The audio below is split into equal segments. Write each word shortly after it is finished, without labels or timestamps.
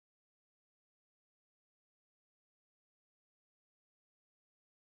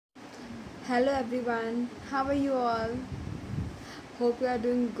Hello everyone, how are you all? Hope you are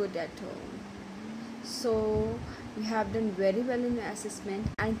doing good at home. So, you have done very well in your assessment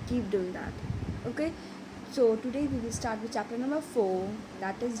and keep doing that. Okay? So, today we will start with chapter number 4,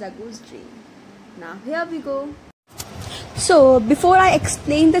 that is Raghu's dream. Now, here we go. So, before I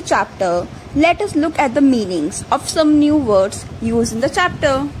explain the chapter, let us look at the meanings of some new words used in the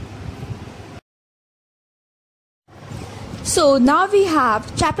chapter. So, now we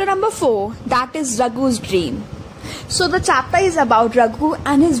have chapter number 4, that is Raghu's dream. So, the chapter is about Raghu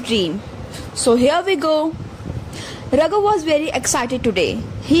and his dream. So, here we go. Raghu was very excited today.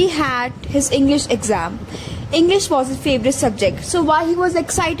 He had his English exam. English was his favorite subject. So why he was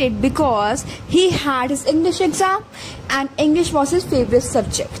excited? Because he had his English exam and English was his favorite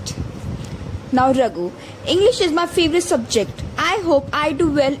subject. Now Raghu, English is my favorite subject. I hope I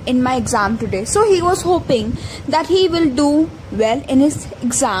do well in my exam today. So he was hoping that he will do well in his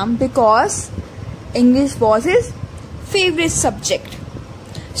exam because English was his favorite subject.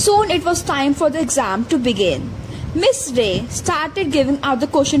 Soon it was time for the exam to begin. Miss Ray started giving out the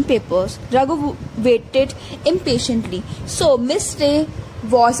question papers. Raghu waited impatiently. So Miss Ray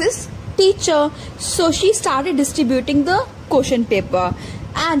was his teacher. So she started distributing the question paper.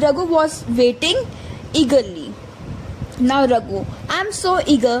 And Raghu was waiting eagerly. Now Raghu, I am so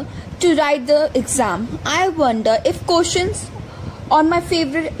eager to write the exam. I wonder if questions on my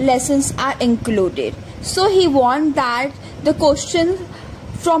favorite lessons are included. So he wanted that the questions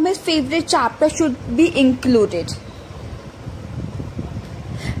from his favorite chapter should be included.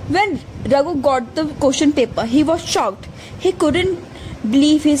 When Raghu got the question paper, he was shocked. He couldn't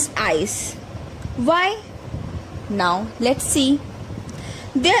believe his eyes. Why? Now let's see.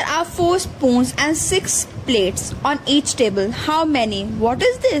 There are 4 spoons and 6 plates on each table. How many? What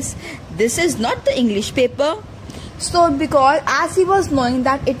is this? This is not the English paper. So because as he was knowing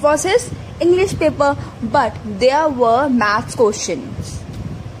that it was his English paper, but there were maths questions.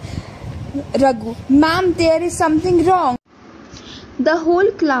 Raghu, ma'am, there is something wrong. The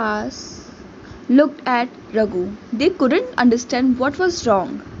whole class looked at Raghu. They couldn't understand what was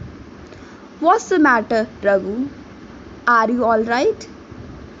wrong. What's the matter, Raghu? Are you all right?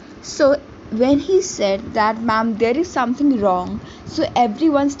 So when he said that, ma'am, there is something wrong, so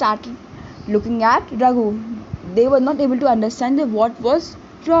everyone started looking at Raghu. They were not able to understand what was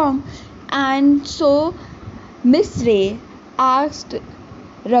wrong. And so Miss Ray asked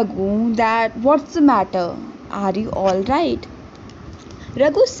Raghu that, what's the matter? Are you all right?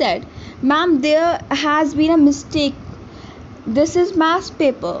 Raghu said, ma'am, there has been a mistake. This is math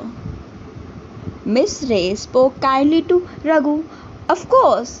paper. Miss Ray spoke kindly to Raghu. Of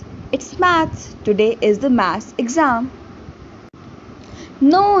course, it's maths. Today is the maths exam.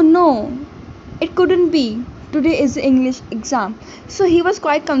 No, it couldn't be. Today is the English exam. So he was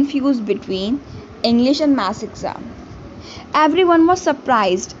quite confused between English and maths exam. Everyone was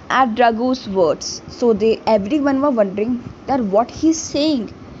surprised at Raghu's words. So everyone were wondering that what he's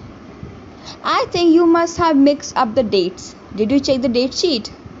saying. I think you must have mixed up the dates. Did you check the date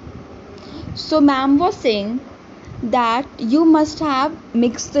sheet? So ma'am was saying that you must have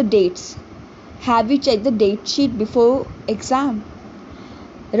mixed the dates. Have you checked the date sheet before exam?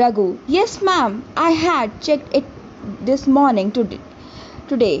 Raghu, yes ma'am, I had checked it this morning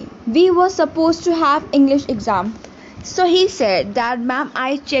today. We were supposed to have English exam. So he said that, ma'am,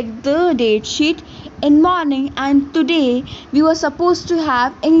 I checked the date sheet in morning and today we were supposed to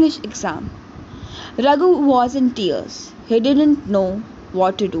have English exam. Raghu was in tears. He didn't know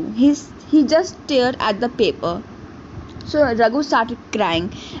what to do. He just stared at the paper. So Raghu started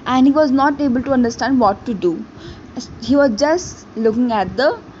crying and he was not able to understand what to do. He was just looking at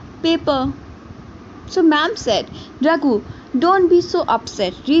the paper. So ma'am said, Raghu, don't be so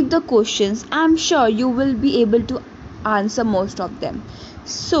upset. Read the questions. I'm sure you will be able to answer most of them.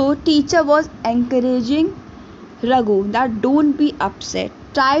 So teacher was encouraging Raghu that don't be upset.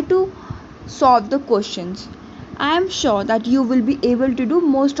 Try to solve the questions. I am sure that you will be able to do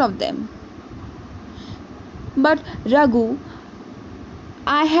most of them. But Raghu,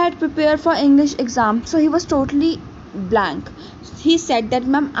 I had prepared for English exam, so he was totally blank. He said that,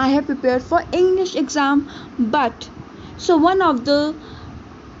 ma'am, I have prepared for English exam, but so one of the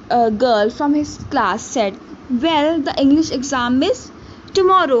girl from his class said, well, the English exam is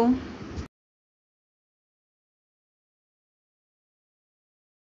tomorrow.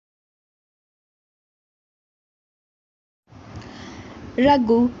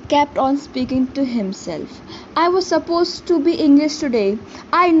 Raghu kept on speaking to himself. I was supposed to be English today.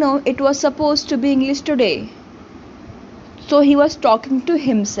 I know it was supposed to be English today. So he was talking to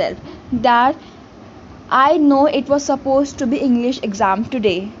himself that I know it was supposed to be English exam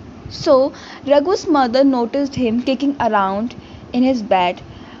today. So Raghu's mother noticed him kicking around in his bed,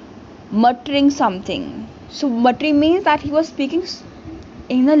 muttering something. So muttering means that he was speaking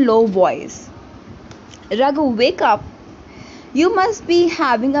in a low voice. Raghu, wake up. You must be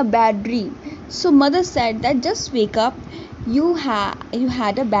having a bad dream. So mother said that just wake up. You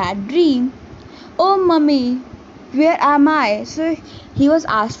had a bad dream. Oh mummy, where am I? So he was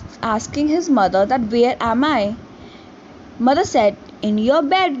asking his mother that where am I? Mother said, in your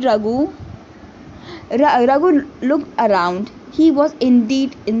bed, Raghu. Raghu looked around. He was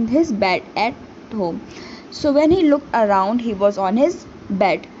indeed in his bed at home. So when he looked around, he was on his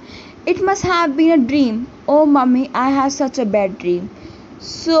bed. It must have been a dream. Oh mummy, I had such a bad dream.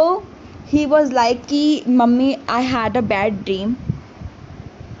 So he was like, mummy, I had a bad dream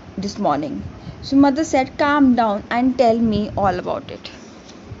this morning. So mother said, calm down and tell me all about it.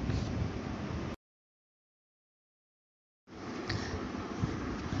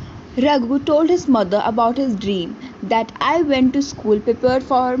 Raghu told his mother about his dream, that I went to school prepared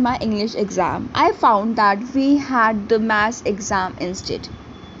for my English exam. I found that we had the maths exam instead.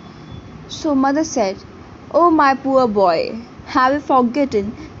 So mother said, oh my poor boy, have you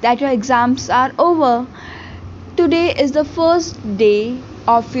forgotten that your exams are over? Today is the first day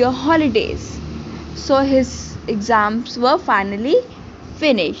of your holidays. So his exams were finally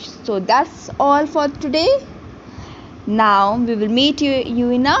finished. So that's all for today. Now we will meet you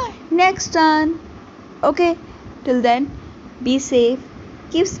in our next turn. Okay, till then, be safe,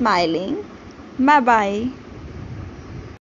 keep smiling. Bye bye.